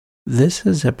This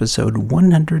is episode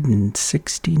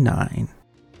 169.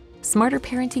 Smarter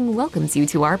Parenting welcomes you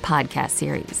to our podcast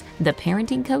series, The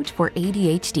Parenting Coach for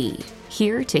ADHD.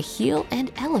 Here to heal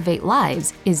and elevate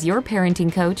lives is your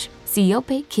parenting coach,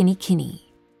 Siope Kinikini.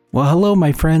 Well, hello,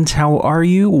 my friends. How are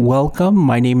you? Welcome.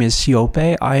 My name is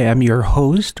Siope. I am your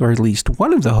host, or at least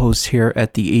one of the hosts here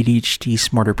at the ADHD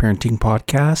Smarter Parenting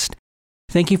Podcast.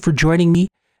 Thank you for joining me.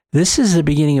 This is the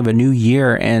beginning of a new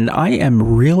year, and I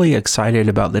am really excited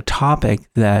about the topic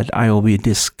that I will be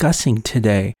discussing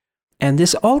today. And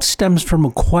this all stems from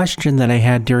a question that I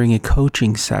had during a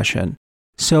coaching session.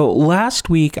 So last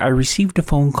week, I received a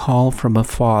phone call from a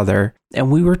father,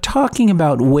 and we were talking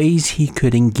about ways he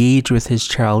could engage with his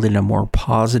child in a more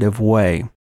positive way.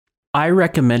 I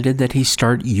recommended that he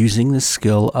start using the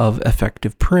skill of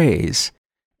effective praise.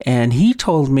 And he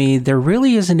told me there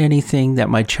really isn't anything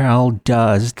that my child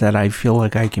does that I feel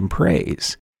like I can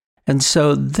praise. And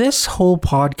so this whole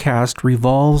podcast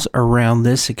revolves around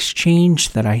this exchange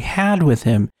that I had with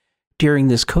him during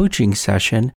this coaching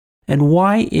session and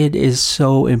why it is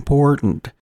so important.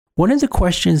 One of the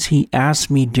questions he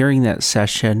asked me during that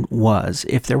session was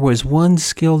if there was one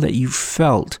skill that you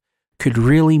felt could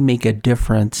really make a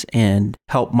difference and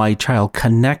help my child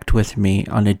connect with me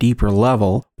on a deeper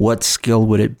level, what skill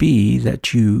would it be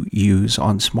that you use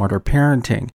on Smarter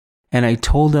Parenting? And I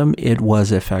told him it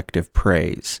was effective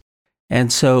praise.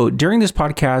 And so during this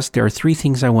podcast, there are three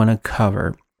things I want to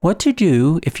cover. What to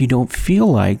do if you don't feel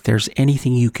like there's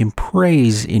anything you can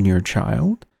praise in your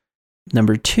child.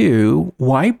 Number two,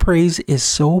 why praise is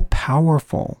so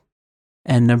powerful.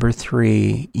 And number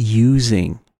three,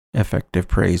 using effective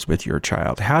praise with your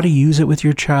child. How to use it with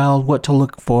your child, what to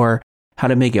look for, how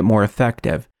to make it more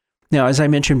effective. Now, as I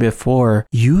mentioned before,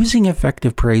 using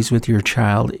effective praise with your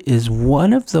child is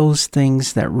one of those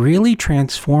things that really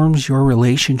transforms your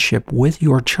relationship with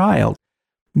your child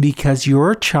because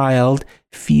your child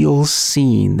feels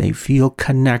seen, they feel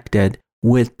connected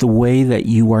with the way that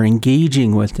you are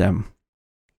engaging with them.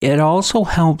 It also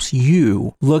helps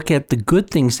you look at the good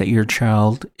things that your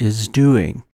child is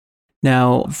doing.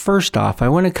 Now, first off, I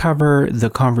want to cover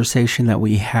the conversation that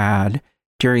we had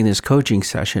during this coaching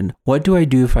session. What do I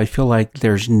do if I feel like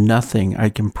there's nothing I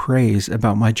can praise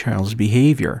about my child's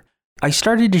behavior? I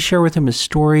started to share with him a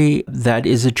story that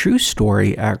is a true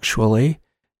story, actually,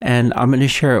 and I'm going to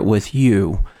share it with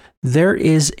you. There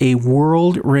is a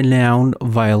world-renowned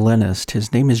violinist.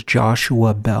 His name is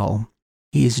Joshua Bell.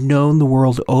 He is known the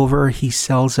world over. He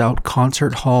sells out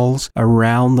concert halls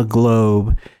around the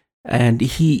globe. And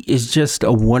he is just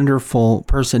a wonderful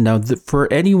person. Now, for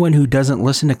anyone who doesn't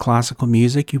listen to classical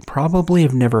music, you probably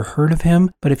have never heard of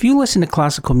him. But if you listen to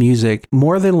classical music,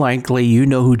 more than likely you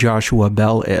know who Joshua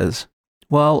Bell is.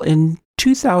 Well, in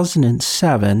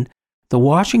 2007, the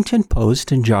Washington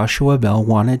Post and Joshua Bell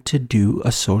wanted to do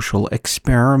a social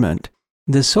experiment.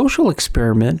 The social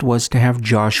experiment was to have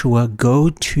Joshua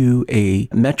go to a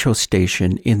metro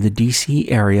station in the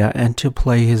DC area and to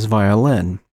play his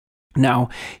violin. Now,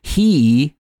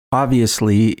 he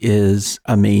obviously is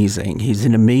amazing. He's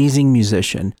an amazing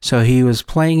musician. So he was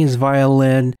playing his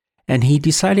violin and he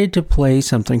decided to play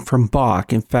something from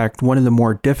Bach. In fact, one of the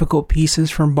more difficult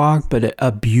pieces from Bach, but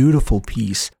a beautiful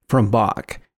piece from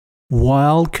Bach.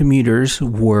 While commuters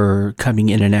were coming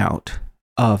in and out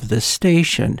of the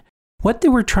station, what they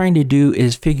were trying to do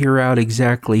is figure out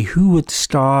exactly who would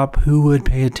stop, who would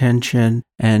pay attention,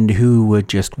 and who would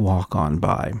just walk on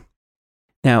by.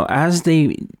 Now, as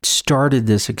they started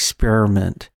this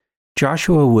experiment,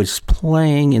 Joshua was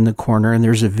playing in the corner, and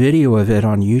there's a video of it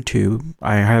on YouTube.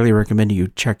 I highly recommend you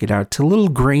check it out. It's a little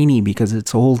grainy because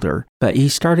it's older, but he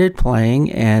started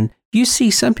playing, and you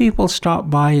see some people stop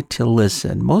by to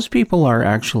listen. Most people are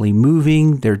actually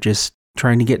moving. They're just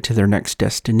trying to get to their next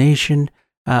destination,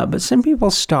 but some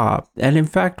people stop. And in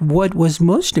fact, what was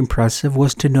most impressive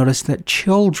was to notice that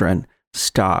children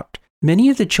stopped.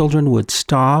 Many of the children would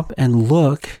stop and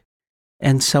look,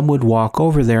 and some would walk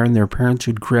over there, and their parents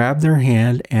would grab their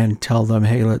hand and tell them,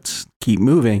 hey, let's keep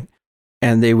moving.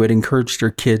 And they would encourage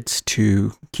their kids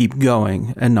to keep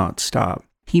going and not stop.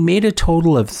 He made a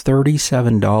total of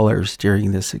 $37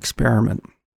 during this experiment,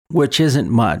 which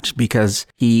isn't much because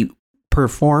he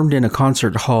performed in a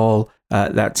concert hall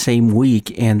that same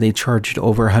week, and they charged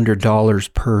over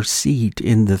 $100 per seat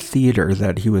in the theater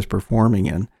that he was performing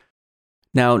in.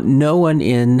 Now, no one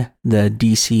in the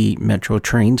DC Metro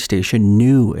train station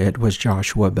knew it was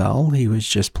Joshua Bell. He was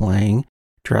just playing,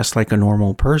 dressed like a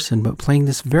normal person, but playing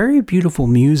this very beautiful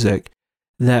music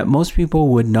that most people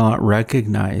would not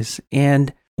recognize.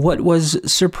 And what was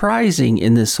surprising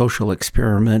in this social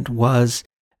experiment was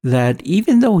that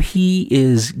even though he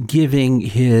is giving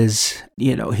his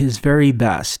very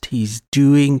best, he's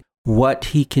doing what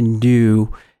he can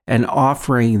do and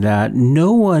offering that,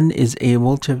 no one is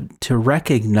able to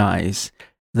recognize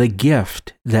the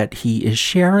gift that he is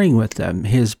sharing with them,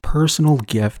 his personal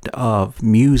gift of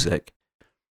music.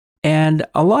 And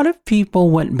a lot of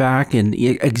people went back and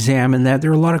examined that.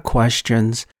 There are a lot of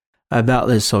questions about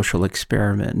this social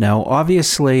experiment. Now,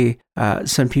 obviously,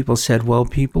 some people said, well,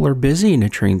 people are busy in a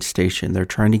train station. They're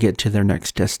trying to get to their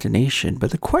next destination.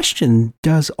 But the question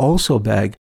does also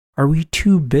beg, are we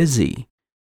too busy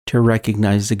to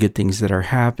recognize the good things that are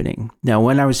happening? Now,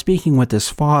 when I was speaking with this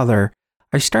father,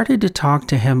 I started to talk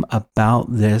to him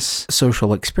about this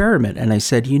social experiment. And I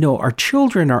said, our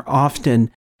children are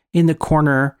often in the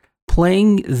corner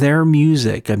playing their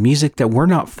music, a music that we're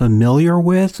not familiar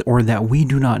with or that we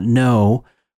do not know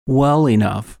well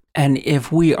enough. And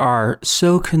if we are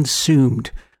so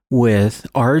consumed with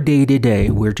our day-to-day,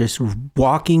 we're just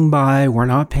walking by, we're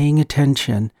not paying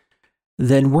attention,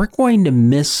 then we're going to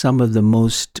miss some of the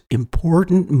most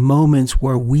important moments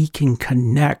where we can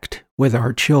connect with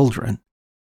our children.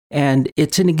 And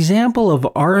it's an example of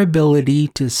our ability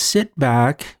to sit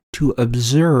back, to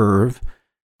observe,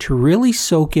 to really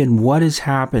soak in what is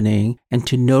happening and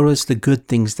to notice the good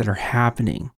things that are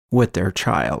happening with their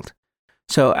child.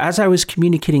 So as I was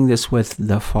communicating this with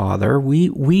the father,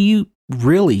 we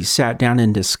really sat down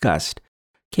and discussed,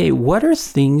 okay, what are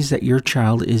things that your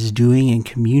child is doing and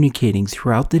communicating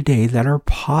throughout the day that are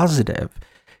positive?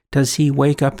 Does he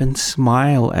wake up and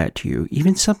smile at you?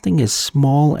 Even something as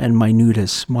small and minute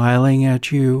as smiling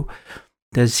at you?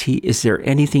 Is there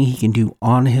anything he can do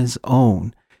on his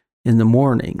own in the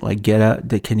morning? Like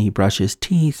can he brush his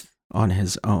teeth on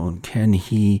his own? Can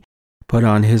he put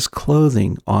on his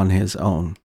clothing on his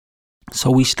own? So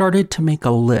we started to make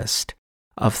a list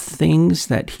of things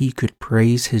that he could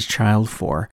praise his child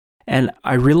for. And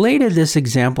I related this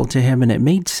example to him, and it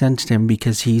made sense to him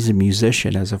because he's a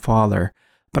musician as a father.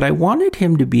 But I wanted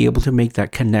him to be able to make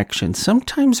that connection.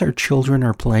 Sometimes our children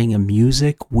are playing a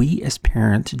music we as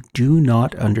parents do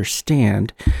not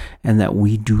understand and that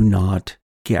we do not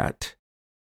get.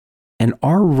 And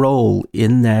our role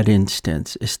in that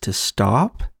instance is to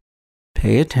stop,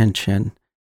 pay attention,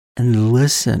 and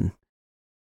listen,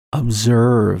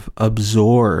 observe,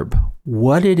 absorb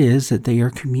what it is that they are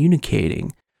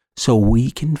communicating so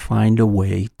we can find a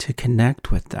way to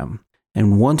connect with them.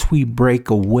 And once we break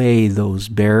away those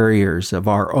barriers of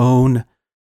our own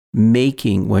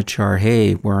making, which are,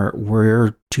 hey,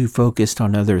 we're too focused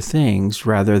on other things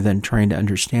rather than trying to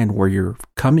understand where you're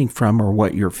coming from or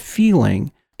what you're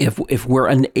feeling, if we're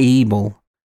unable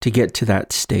to get to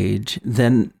that stage,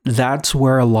 then that's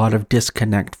where a lot of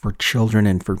disconnect for children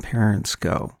and for parents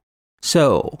go.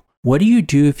 So, what do you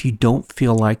do if you don't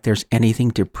feel like there's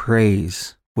anything to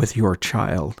praise with your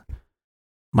child?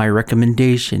 My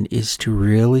recommendation is to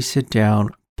really sit down,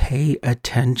 pay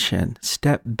attention,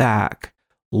 step back,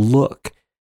 look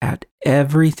at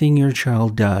everything your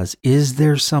child does. Is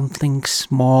there something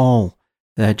small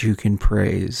that you can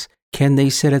praise? Can they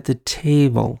sit at the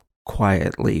table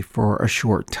quietly for a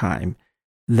short time?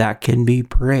 That can be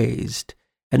praised.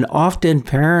 And often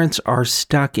parents are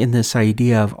stuck in this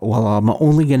idea of, well, I'm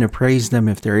only going to praise them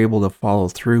if they're able to follow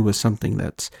through with something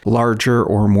that's larger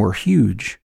or more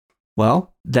huge.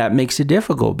 Well, that makes it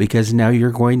difficult because now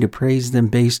you're going to praise them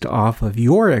based off of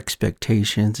your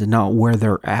expectations and not where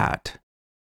they're at.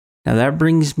 Now that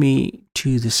brings me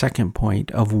to the second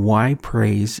point of why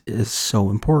praise is so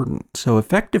important. So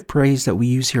effective praise that we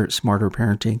use here at Smarter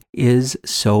Parenting is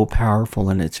so powerful,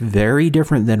 and it's very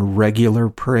different than regular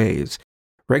praise.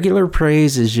 Regular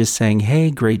praise is just saying,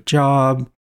 hey, great job.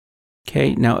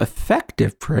 Okay, now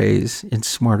effective praise in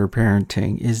Smarter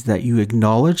Parenting is that you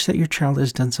acknowledge that your child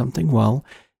has done something well,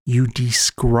 you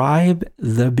describe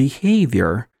the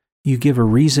behavior, you give a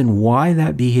reason why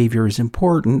that behavior is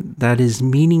important, that is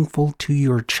meaningful to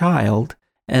your child,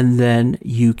 and then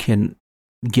you can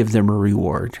give them a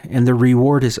reward. And the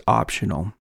reward is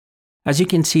optional. As you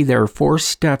can see, there are 4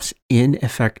 steps in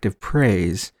effective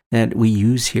praise that we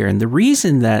use here. And the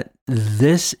reason that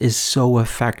this is so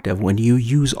effective when you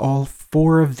use all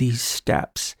 4 of these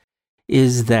steps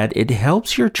is that it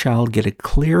helps your child get a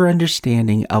clear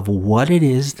understanding of what it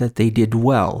is that they did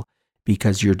well,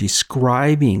 because you're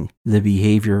describing the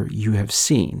behavior you have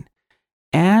seen.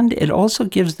 And it also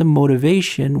gives them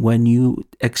motivation when you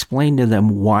explain to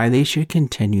them why they should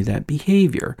continue that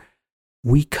behavior.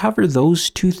 We cover those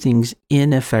 2 things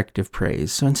in effective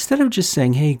praise. So instead of just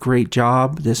saying, hey, great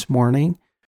job this morning,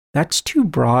 that's too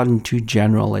broad and too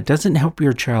general. It doesn't help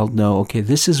your child know, okay,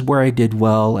 this is where I did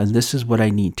well and this is what I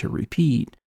need to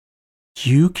repeat.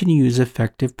 you can use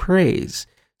effective praise.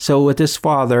 So with this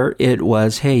father, it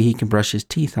was, hey, he can brush his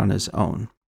teeth on his own.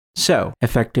 So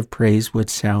effective praise would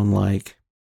sound like,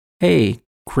 hey,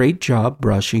 great job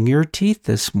brushing your teeth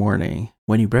this morning.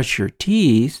 When you brush your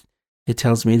teeth, it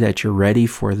tells me that you're ready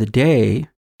for the day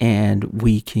and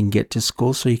we can get to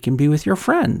school so you can be with your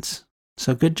friends.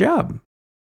 So good job.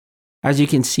 As you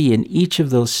can see in each of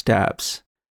those steps,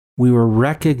 we were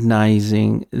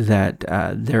recognizing that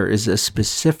there is a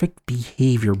specific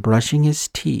behavior, brushing his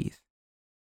teeth.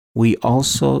 We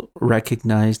also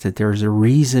recognize that there's a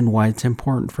reason why it's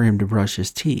important for him to brush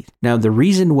his teeth. Now, the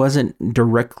reason wasn't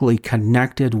directly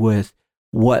connected with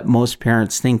what most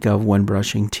parents think of when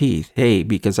brushing teeth. Hey,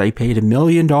 because I paid $1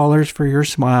 million for your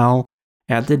smile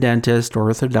at the dentist or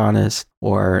orthodontist,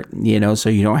 or, so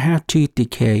you don't have tooth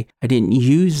decay. I didn't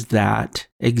use that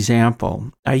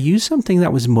example. I used something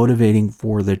that was motivating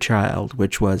for the child,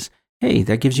 which was, hey,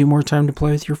 that gives you more time to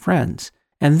play with your friends.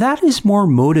 And that is more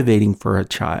motivating for a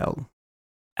child.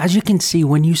 As you can see,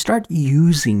 when you start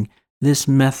using this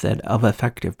method of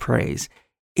effective praise,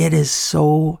 it is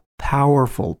so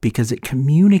powerful because it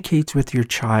communicates with your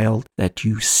child that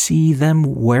you see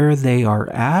them where they are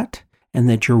at and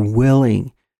that you're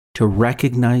willing to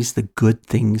recognize the good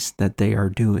things that they are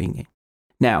doing.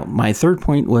 Now, my third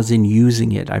point was in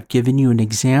using it. I've given you an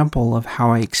example of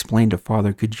how I explained a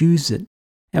father could use it.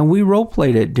 And we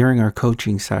role-played it during our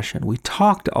coaching session. We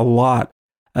talked a lot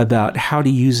about how to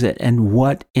use it and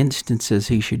what instances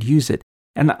he should use it.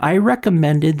 And I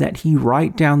recommended that he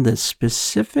write down the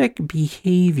specific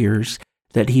behaviors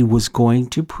that he was going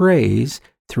to praise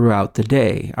throughout the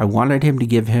day. I wanted him to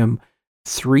give him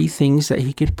 3 things that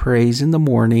he could praise in the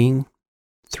morning,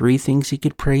 3 things he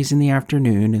could praise in the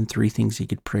afternoon, and 3 things he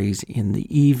could praise in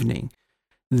the evening.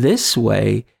 This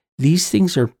way, these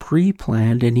things are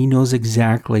pre-planned and he knows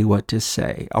exactly what to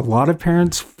say. A lot of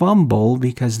parents fumble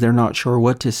because they're not sure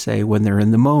what to say when they're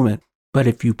in the moment. But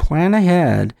if you plan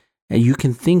ahead and you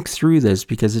can think through this,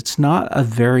 because it's not a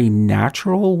very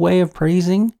natural way of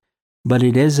praising, but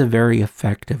it is a very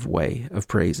effective way of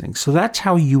praising. So that's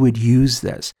how you would use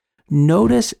this.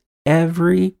 Notice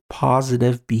every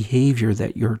positive behavior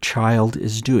that your child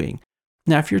is doing.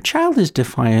 Now, if your child is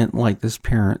defiant like this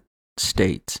parent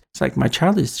states, it's like, my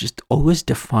child is just always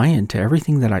defiant to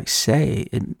everything that I say.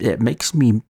 It makes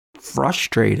me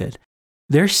frustrated.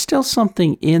 There's still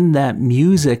something in that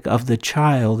music of the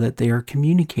child that they are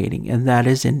communicating, and that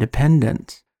is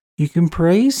independence. You can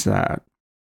praise that.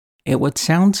 It would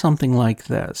sound something like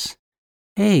this.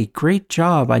 Hey, great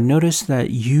job. I noticed that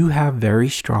you have very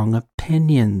strong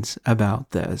opinions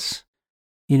about this.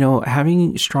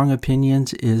 Having strong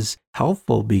opinions is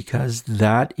helpful because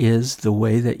that is the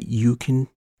way that you can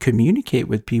communicate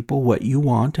with people what you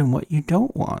want and what you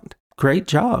don't want. Great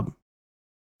job.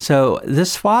 So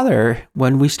this father,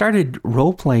 when we started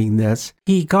role-playing this,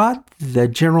 he got the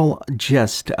general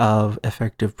gist of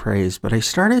effective praise, but I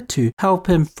started to help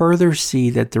him further see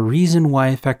that the reason why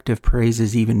effective praise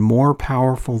is even more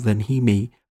powerful than he may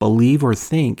believe or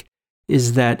think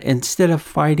is that instead of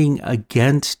fighting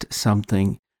against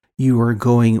something, you are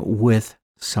going with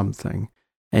something,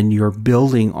 and you're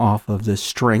building off of the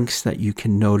strengths that you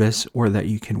can notice or that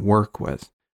you can work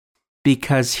with.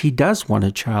 Because he does want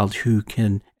a child who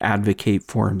can advocate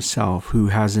for himself, who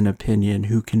has an opinion,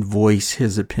 who can voice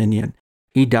his opinion.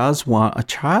 He does want a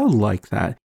child like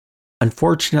that.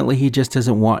 Unfortunately, he just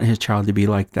doesn't want his child to be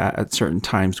like that at certain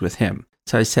times with him.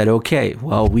 So I said, okay,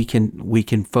 well, we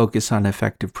can focus on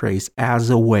effective praise as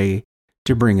a way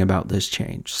to bring about this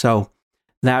change. So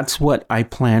that's what I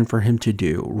plan for him to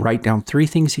do. Write down 3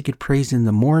 things he could praise in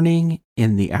the morning,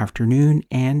 in the afternoon,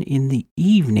 and in the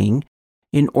evening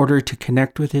in order to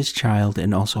connect with his child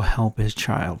and also help his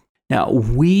child. Now,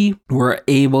 we were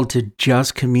able to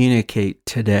just communicate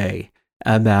today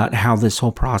about how this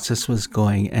whole process was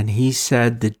going, and he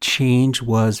said the change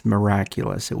was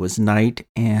miraculous. It was night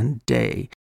and day.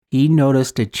 He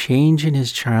noticed a change in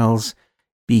his child's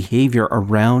behavior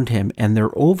around him and their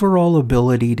overall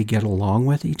ability to get along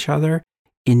with each other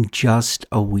in just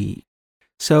a week.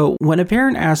 So when a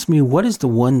parent asks me, what is the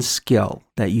one skill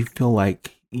that you feel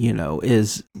like,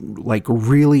 is like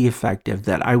really effective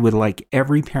that I would like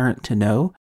every parent to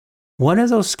know? One of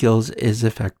those skills is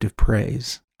effective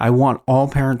praise. I want all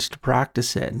parents to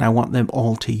practice it, and I want them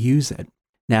all to use it.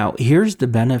 Now, here's the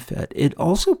benefit. It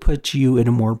also puts you in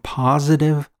a more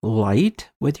positive light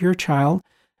with your child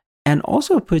and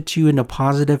also puts you in a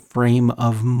positive frame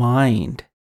of mind.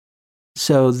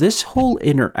 So this whole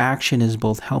interaction is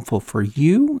both helpful for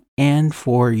you and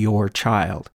for your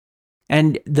child.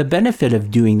 And the benefit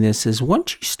of doing this is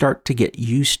once you start to get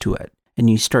used to it, and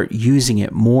you start using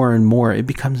it more and more, it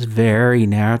becomes very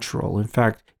natural. In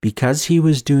fact, because he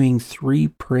was doing 3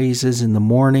 praises in the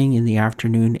morning, in the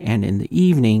afternoon, and in the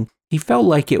evening, he felt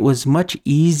like it was much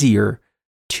easier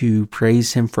to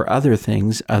praise him for other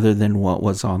things other than what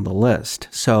was on the list.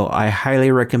 So I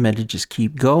highly recommend to just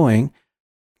keep going,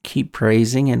 keep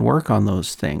praising, and work on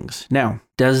those things. Now,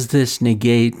 does this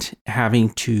negate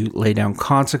having to lay down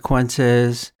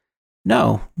consequences?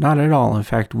 No, not at all. In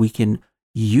fact, we can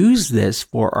use this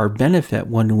for our benefit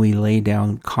when we lay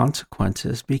down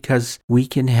consequences, because we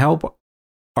can help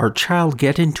our child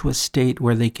get into a state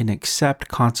where they can accept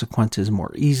consequences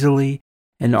more easily,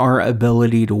 and our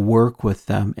ability to work with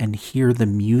them and hear the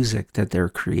music that they're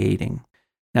creating.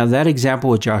 Now, that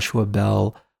example with Joshua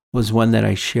Bell was one that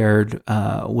I shared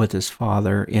with his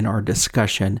father in our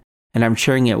discussion, and I'm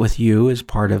sharing it with you as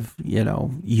part of,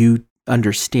 you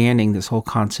understanding this whole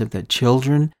concept that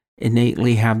children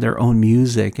innately have their own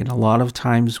music. And a lot of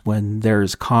times when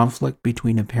there's conflict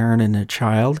between a parent and a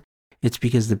child, it's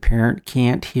because the parent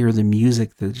can't hear the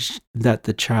music that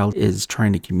the child is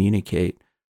trying to communicate.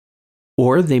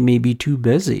 Or they may be too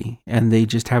busy and they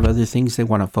just have other things they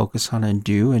want to focus on and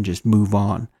do and just move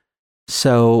on.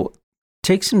 So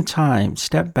take some time,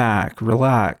 step back,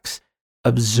 relax,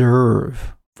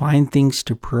 observe, find things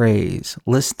to praise,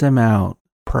 list them out,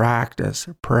 practice,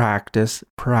 practice,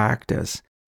 practice.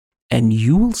 And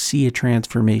you will see a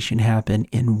transformation happen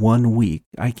in 1 week.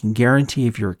 I can guarantee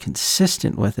if you're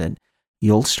consistent with it,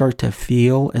 you'll start to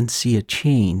feel and see a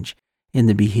change in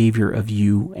the behavior of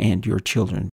you and your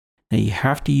children. Now, you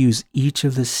have to use each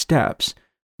of the steps,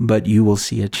 but you will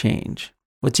see a change.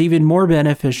 What's even more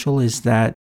beneficial is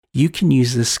that you can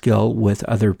use this skill with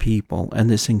other people, and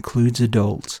this includes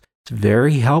adults. It's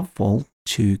very helpful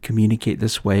to communicate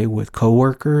this way with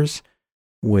coworkers,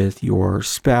 with your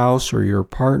spouse or your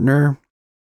partner,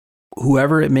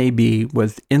 whoever it may be,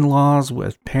 with in-laws,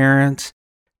 with parents.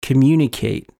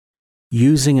 Communicate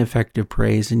using effective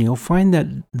praise, and you'll find that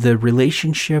the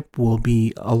relationship will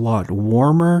be a lot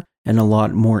warmer and a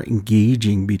lot more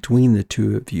engaging between the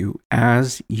two of you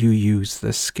as you use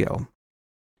this skill.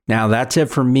 Now, that's it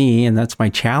for me, and that's my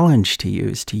challenge to you,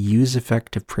 is to use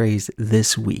effective praise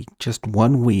this week, just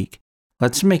 1 week.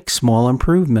 Let's make small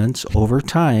improvements over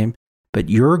time, but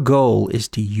your goal is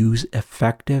to use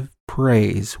effective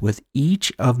praise with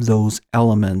each of those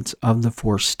elements of the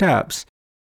 4 steps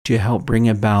to help bring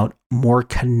about more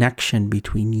connection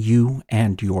between you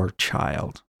and your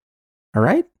child. All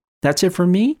right, that's it for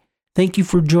me. Thank you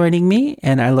for joining me,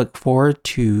 and I look forward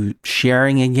to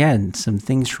sharing again some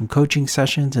things from coaching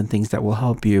sessions and things that will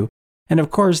help you. And of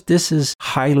course, this is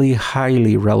highly,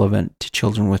 highly relevant to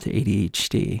children with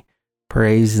ADHD.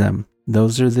 Praise them.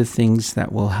 Those are the things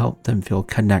that will help them feel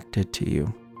connected to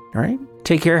you. All right,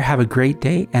 take care, have a great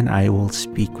day, and I will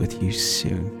speak with you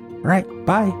soon. All right,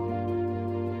 bye.